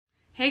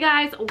Hey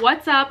guys,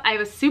 what's up? I have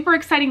a super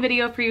exciting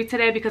video for you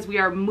today because we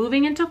are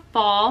moving into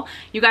fall.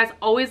 You guys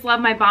always love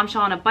my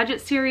Bombshell on a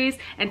Budget series,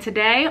 and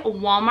today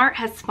Walmart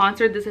has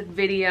sponsored this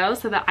video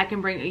so that I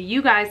can bring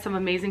you guys some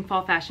amazing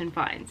fall fashion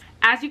finds.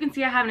 As you can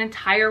see, I have an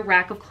entire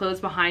rack of clothes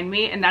behind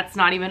me, and that's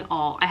not even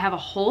all. I have a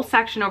whole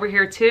section over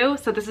here too,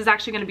 so this is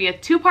actually going to be a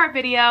two-part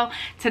video.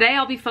 Today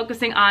I'll be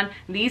focusing on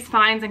these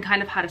finds and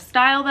kind of how to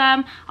style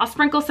them. I'll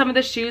sprinkle some of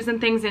the shoes and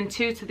things in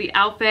too to the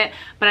outfit,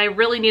 but I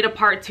really need a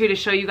part two to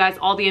show you guys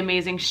all the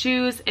amazing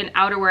shoes and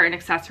outerwear and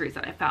accessories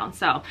that I found.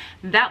 So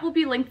that will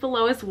be linked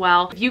below as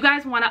well. If you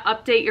guys want to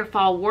update your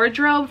fall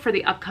wardrobe for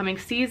the upcoming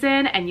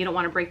season and you don't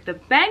want to break the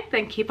bank,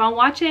 then keep on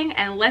watching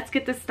and let's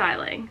get this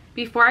styling.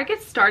 Before I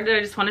get started,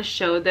 I just want to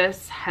show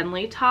this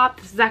Henley top.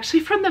 This is actually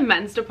from the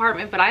men's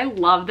department, but I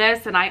love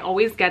this and I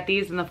always get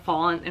these in the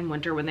fall and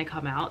winter when they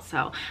come out.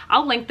 So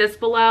I'll link this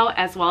below,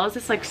 as well as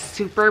this like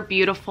super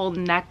beautiful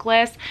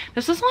necklace.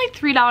 This was only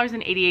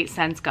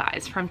 $3.88,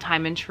 guys, from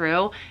Time and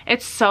True.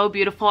 It's so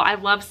beautiful. I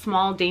love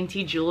small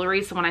dainty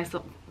jewelry, so when I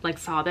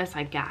saw this,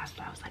 I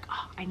gasped. I was like,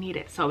 oh, I need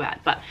it so bad.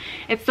 But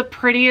it's the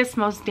prettiest,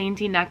 most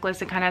dainty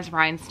necklace. It kind of has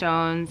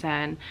rhinestones,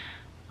 and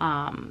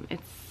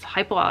it's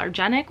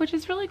hypoallergenic, which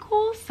is really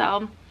cool.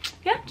 So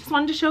yeah, just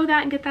wanted to show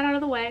that and get that out of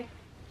the way.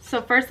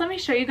 So first, let me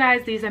show you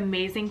guys these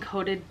amazing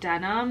coated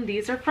denim.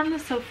 These are from the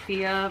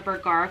Sofia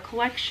Vergara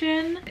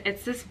collection.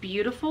 It's this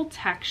beautiful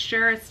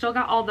texture. It's still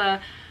got all the,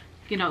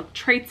 you know,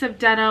 traits of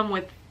denim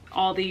with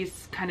all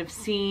these kind of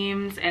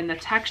seams and the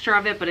texture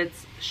of it, but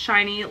it's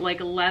shiny like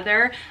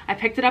leather. I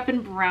picked it up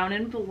in brown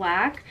and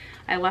black.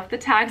 I left the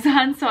tags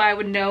on so I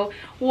would know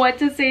what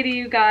to say to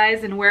you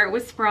guys and where it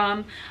was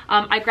from.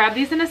 I grabbed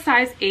these in a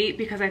size 8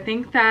 because I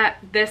think that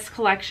this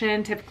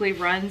collection typically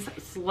runs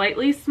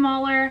slightly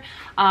smaller,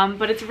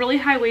 but it's really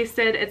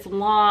high-waisted, it's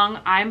long.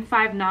 I'm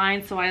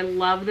 5'9", so I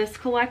love this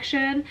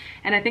collection,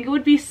 and I think it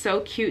would be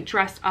so cute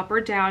dressed up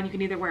or down. You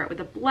can either wear it with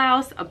a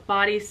blouse, a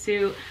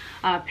bodysuit,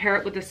 pair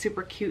it with a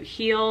super cute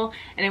heel,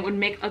 and it would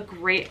make a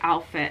great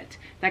outfit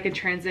that can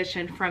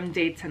transition from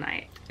day to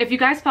night. If you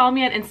guys follow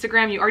me on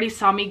Instagram, you already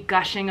saw me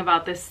gushing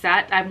about this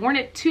set. I've worn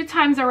it 2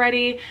 times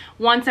already.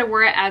 Once I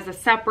wore it as a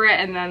separate,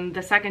 and then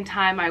the second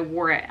time I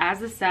wore it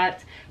as a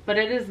set. But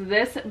it is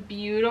this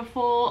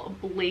beautiful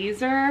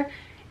blazer.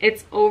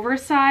 It's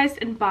oversized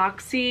and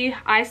boxy.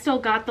 I still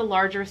got the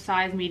larger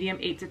size, medium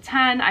 8 to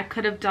 10. I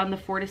could have done the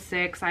 4 to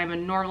 6.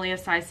 I'm normally a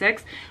size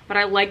 6, but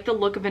I like the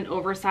look of an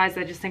oversized.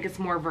 I just think it's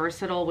more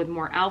versatile with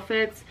more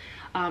outfits.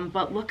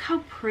 But look how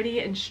pretty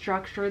and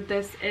structured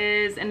this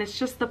is, and it's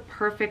just the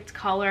perfect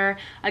color.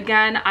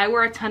 Again, I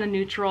wear a ton of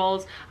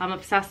neutrals. I'm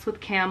obsessed with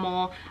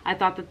camel. I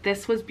thought that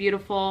this was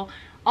beautiful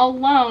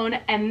alone,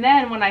 and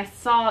then when I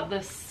saw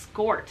the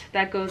SKORT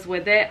that goes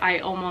with it, I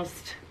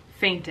almost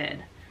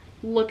fainted.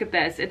 Look at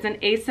this. It's an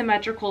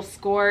asymmetrical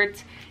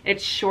SKORT.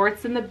 It's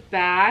shorts in the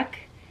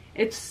back.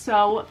 It's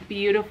so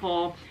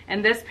beautiful,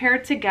 and this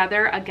paired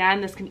together,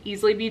 again, this can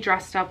easily be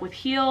dressed up with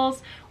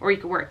heels, or you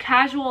can wear it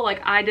casual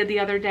like I did the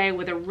other day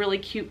with a really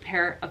cute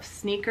pair of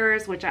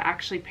sneakers, which I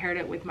actually paired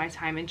it with my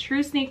Time and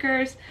True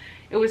sneakers.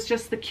 It was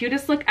just the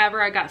cutest look ever.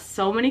 I got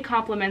so many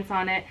compliments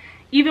on it.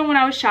 Even when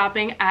I was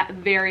shopping at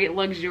very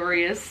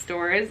luxurious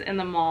stores in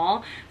the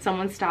mall,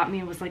 someone stopped me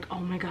and was like, oh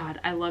my god,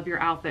 I love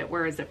your outfit,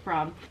 where is it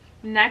from?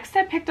 Next,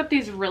 I picked up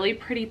these really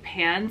pretty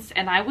pants,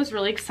 and I was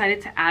really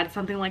excited to add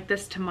something like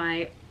this to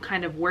my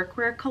kind of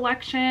workwear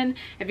collection.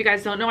 If you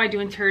guys don't know, I do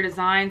interior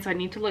design, so I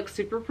need to look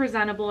super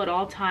presentable at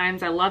all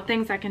times. I love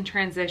things that can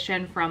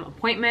transition from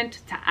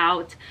appointment to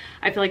out.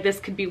 I feel like this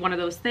could be one of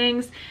those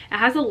things. It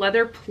has a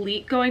leather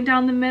pleat going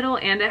down the middle,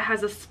 and it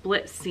has a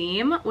split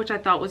seam, which I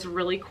thought was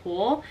really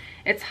cool.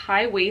 It's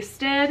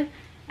high-waisted.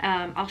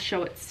 I'll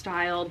show it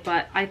styled,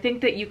 but I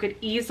think that you could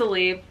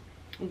easily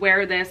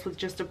wear this with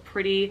just a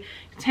pretty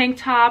tank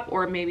top,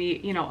 or maybe,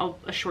 you know,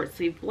 a short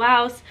sleeve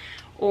blouse,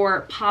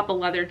 or pop a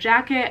leather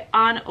jacket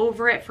on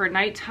over it for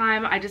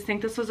nighttime. I just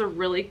think this was a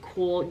really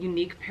cool,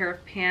 unique pair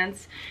of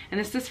pants, and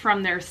this is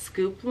from their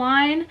Scoop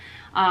line.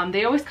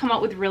 They always come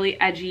out with really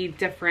edgy,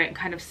 different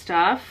kind of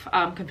stuff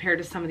compared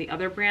to some of the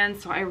other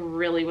brands, so I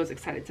really was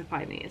excited to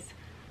find these.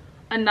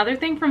 Another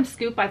thing from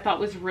Scoop I thought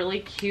was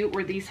really cute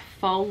were these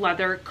faux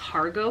leather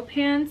cargo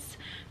pants.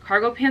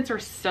 Cargo pants are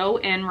so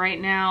in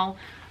right now.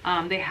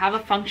 They have a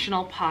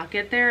functional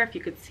pocket there, if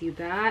you could see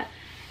that.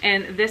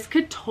 And this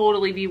could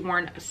totally be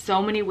worn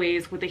so many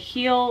ways, with a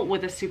heel,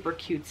 with a super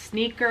cute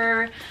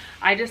sneaker.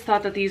 I just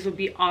thought that these would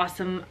be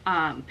awesome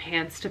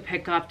pants to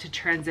pick up to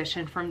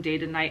transition from day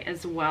to night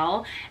as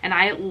well. And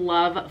I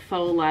love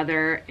faux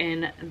leather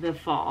in the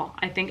fall.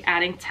 I think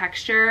adding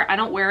texture, I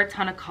don't wear a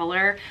ton of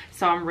color,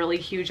 so I'm really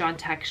huge on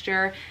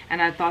texture,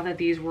 and I thought that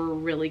these were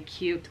really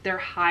cute. They're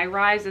high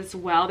rise as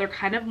well. They're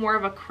kind of more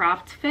of a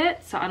cropped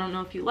fit, so I don't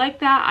know if you like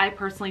that. I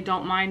personally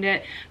don't mind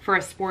it for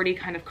a sporty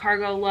kind of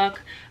cargo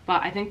look,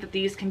 but I think that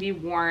these can be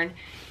worn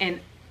in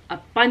a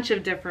bunch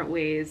of different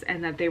ways,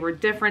 and that they were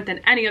different than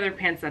any other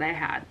pants that I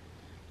had.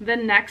 The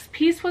next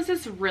piece was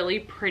this really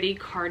pretty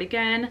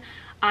cardigan.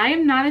 I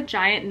am not a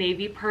giant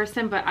navy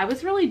person, but I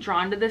was really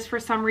drawn to this for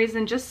some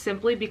reason, just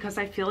simply because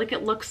I feel like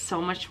it looks so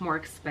much more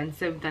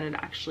expensive than it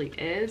actually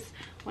is.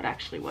 What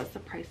actually was the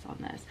price on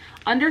this?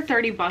 Under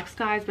 30 bucks,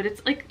 guys, but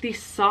it's like the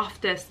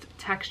softest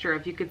texture,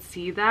 if you could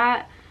see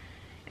that.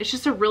 It's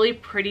just a really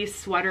pretty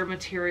sweater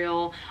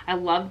material. I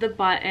love the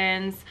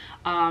buttons.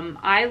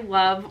 I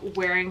love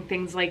wearing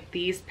things like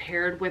these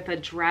paired with a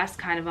dress,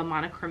 kind of a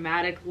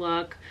monochromatic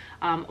look,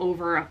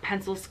 over a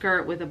pencil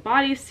skirt with a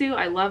bodysuit.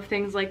 I love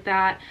things like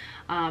that.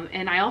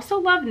 And I also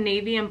love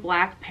navy and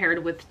black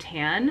paired with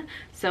tan.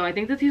 So I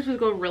think that these would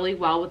go really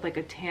well with like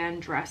a tan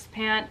dress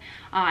pant.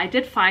 I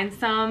did find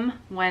some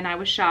when I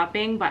was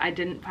shopping, but I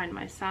didn't find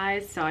my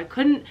size, so I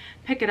couldn't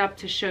pick it up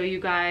to show you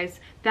guys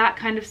that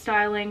kind of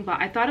styling, but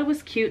I thought it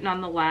was cute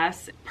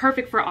nonetheless.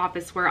 Perfect for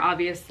office wear,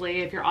 obviously.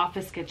 If your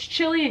office gets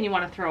chilly and you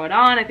want to throw it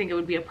on, I think it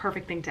would be a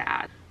perfect thing to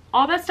add.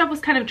 All that stuff was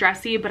kind of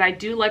dressy, but I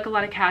do like a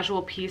lot of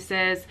casual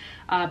pieces.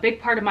 A big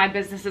part of my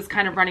business is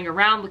kind of running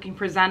around, looking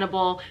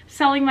presentable,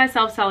 selling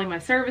myself, selling my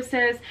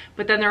services.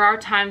 But then there are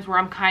times where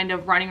I'm kind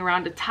of running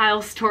around to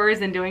tile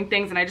stores and doing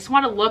things, and I just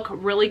want to look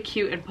really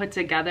cute and put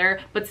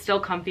together, but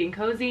still comfy and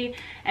cozy.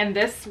 And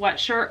this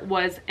sweatshirt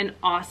was an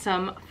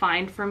awesome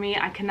find for me.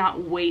 I cannot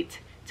wait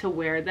to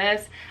wear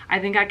this. I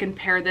think I can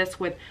pair this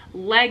with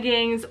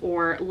leggings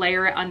or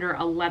layer it under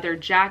a leather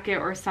jacket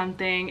or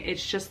something.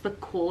 It's just the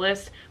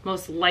coolest,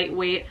 most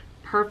lightweight,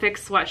 perfect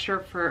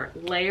sweatshirt for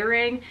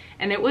layering,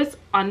 and it was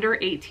under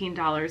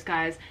 $18,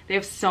 guys. They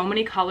have so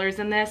many colors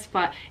in this,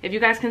 but if you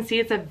guys can see,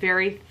 it's a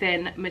very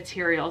thin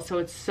material, so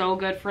it's so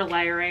good for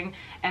layering.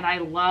 And I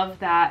love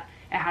that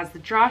it has the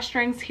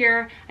drawstrings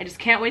here. I just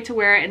can't wait to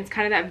wear it, and it's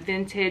kind of that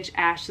vintage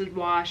acid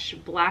wash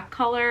black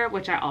color,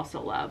 which I also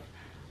love.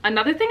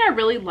 Another thing I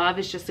really love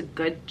is just a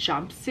good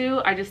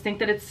jumpsuit. I just think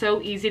that it's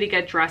so easy to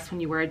get dressed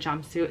when you wear a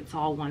jumpsuit. It's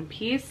all one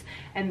piece.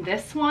 And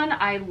this one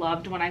I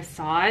loved when I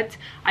saw it.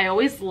 I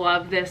always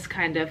love this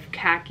kind of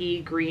khaki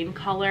green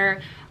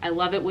color. I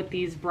love it with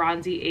these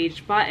bronzy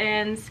aged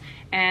buttons.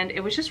 And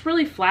it was just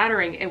really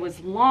flattering. It was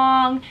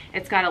long.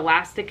 It's got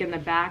elastic in the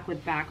back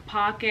with back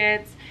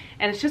pockets.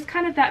 And it's just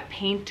kind of that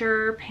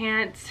painter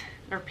pant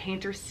or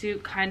painter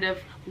suit kind of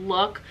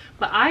look,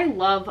 but I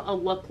love a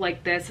look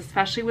like this,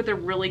 especially with a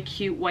really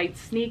cute white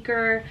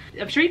sneaker.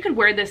 I'm sure you could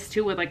wear this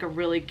too with like a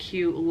really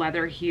cute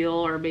leather heel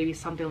or maybe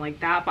something like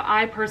that, but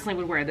I personally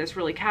would wear this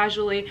really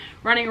casually,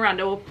 running around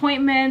to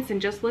appointments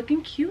and just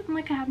looking cute and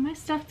like I have my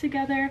stuff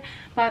together.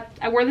 But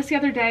I wore this the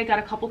other day, got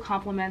a couple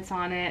compliments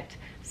on it,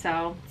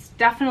 so it's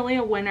definitely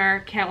a winner.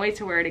 Can't wait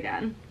to wear it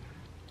again.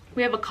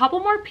 We have a couple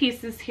more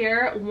pieces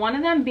here, one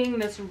of them being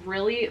this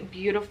really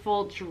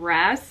beautiful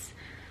dress.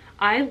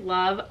 I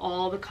love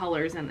all the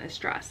colors in this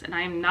dress, and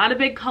I am not a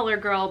big color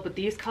girl, but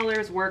these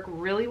colors work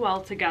really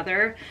well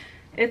together.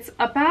 It's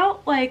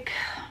about like,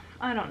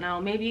 I don't know,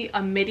 maybe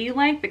a midi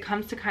length. It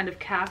comes to kind of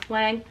calf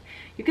length.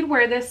 You could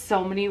wear this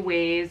so many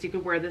ways. You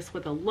could wear this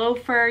with a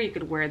loafer. You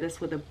could wear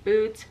this with a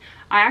boot.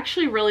 I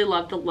actually really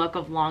love the look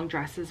of long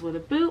dresses with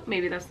a boot.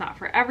 Maybe that's not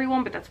for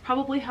everyone, but that's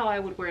probably how I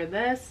would wear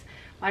this.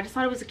 I just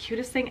thought it was the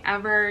cutest thing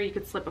ever. You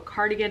could slip a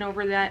cardigan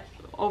over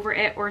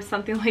it or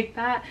something like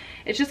that.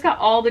 It's just got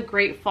all the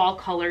great fall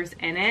colors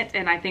in it,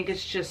 and I think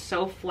it's just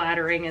so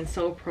flattering and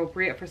so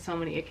appropriate for so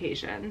many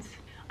occasions.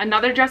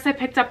 Another dress I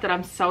picked up that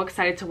I'm so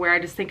excited to wear, I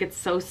just think it's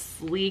so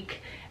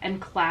sleek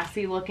and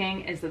classy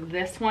looking, is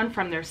this one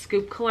from their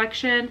Scoop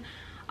collection.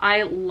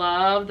 I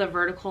love the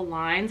vertical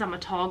lines. I'm a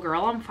tall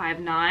girl, I'm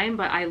 5'9",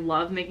 but I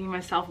love making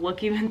myself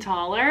look even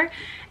taller.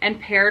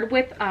 And paired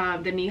with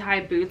the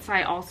knee-high boots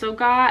I also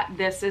got,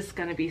 this is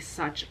gonna be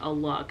such a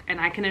look. And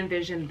I can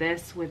envision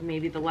this with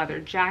maybe the leather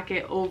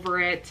jacket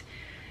over it.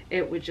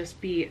 It would just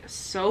be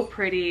so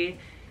pretty.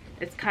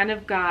 It's kind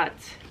of got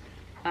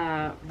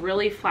a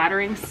really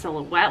flattering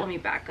silhouette. Let me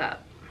back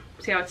up.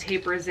 See how it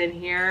tapers in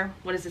here?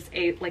 What is this,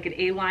 like an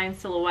A-line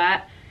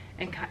silhouette?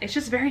 And it's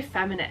just very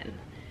feminine.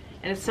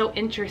 And it's so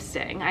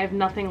interesting. I have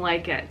nothing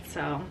like it,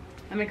 so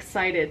I'm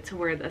excited to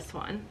wear this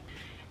one.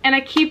 And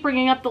I keep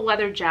bringing up the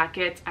leather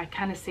jacket. I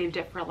kind of saved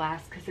it for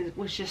last because it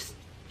was just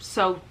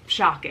so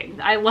shocking.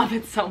 I love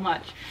it so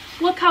much.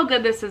 Look how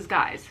good this is,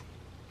 guys.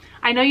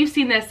 I know you've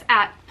seen this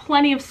at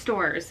plenty of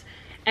stores,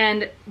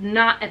 and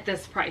not at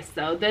this price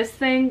though. This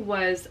thing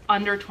was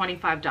under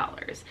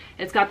 $25.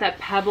 It's got that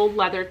pebbled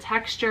leather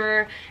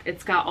texture.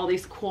 It's got all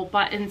these cool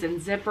buttons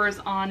and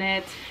zippers on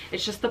it.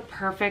 It's just the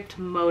perfect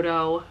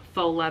MOTO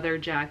faux leather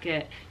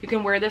jacket. You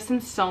can wear this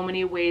in so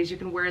many ways. You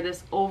can wear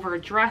this over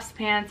dress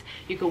pants.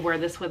 You can wear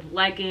this with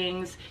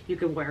leggings. You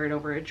can wear it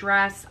over a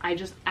dress. I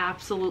just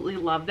absolutely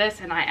love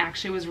this, and I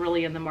actually was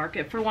really in the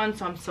market for one,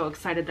 so I'm so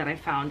excited that I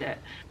found it.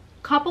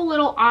 Couple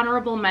little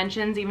honorable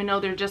mentions, even though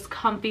they're just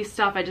comfy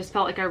stuff, I just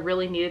felt like I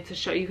really needed to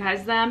show you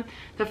guys them.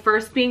 The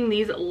first being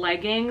these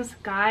leggings.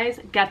 Guys,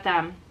 get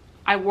them.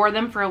 I wore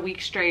them for a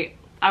week straight.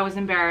 I was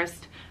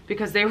embarrassed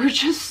because they were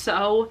just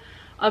so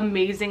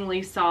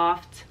amazingly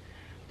soft.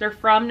 They're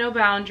from No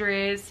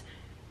Boundaries.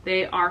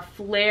 They are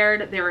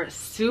flared. They're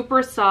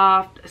super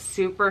soft,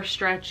 super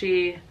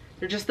stretchy.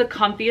 They're just the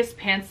comfiest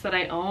pants that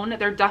I own.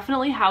 They're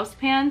definitely house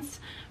pants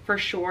for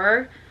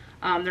sure.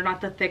 They're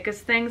not the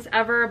thickest things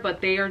ever,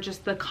 but they are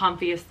just the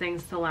comfiest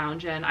things to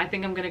lounge in. I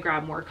think I'm gonna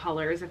grab more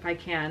colors if I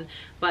can,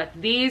 but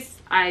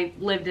these I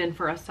lived in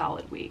for a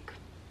solid week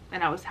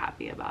and I was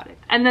happy about it.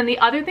 And then the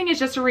other thing is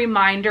just a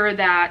reminder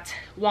that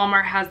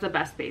Walmart has the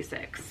best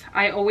basics.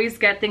 I always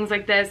get things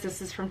like this.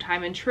 This is from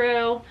Time and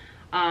True,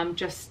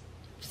 just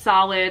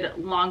solid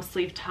long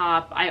sleeve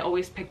top. I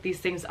always pick these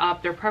things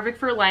up. They're perfect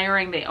for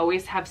layering. They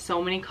always have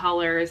so many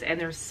colors and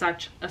they're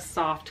such a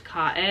soft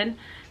cotton.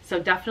 So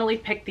definitely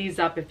pick these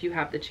up if you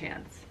have the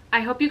chance.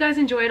 I hope you guys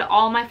enjoyed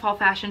all my fall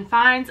fashion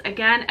finds.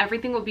 Again,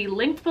 everything will be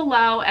linked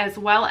below, as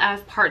well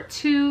as part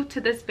 2 to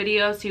this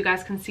video, so you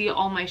guys can see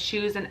all my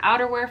shoes and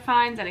outerwear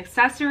finds and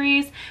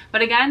accessories.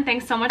 But again,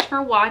 thanks so much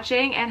for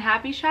watching and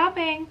happy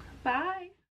shopping. Bye.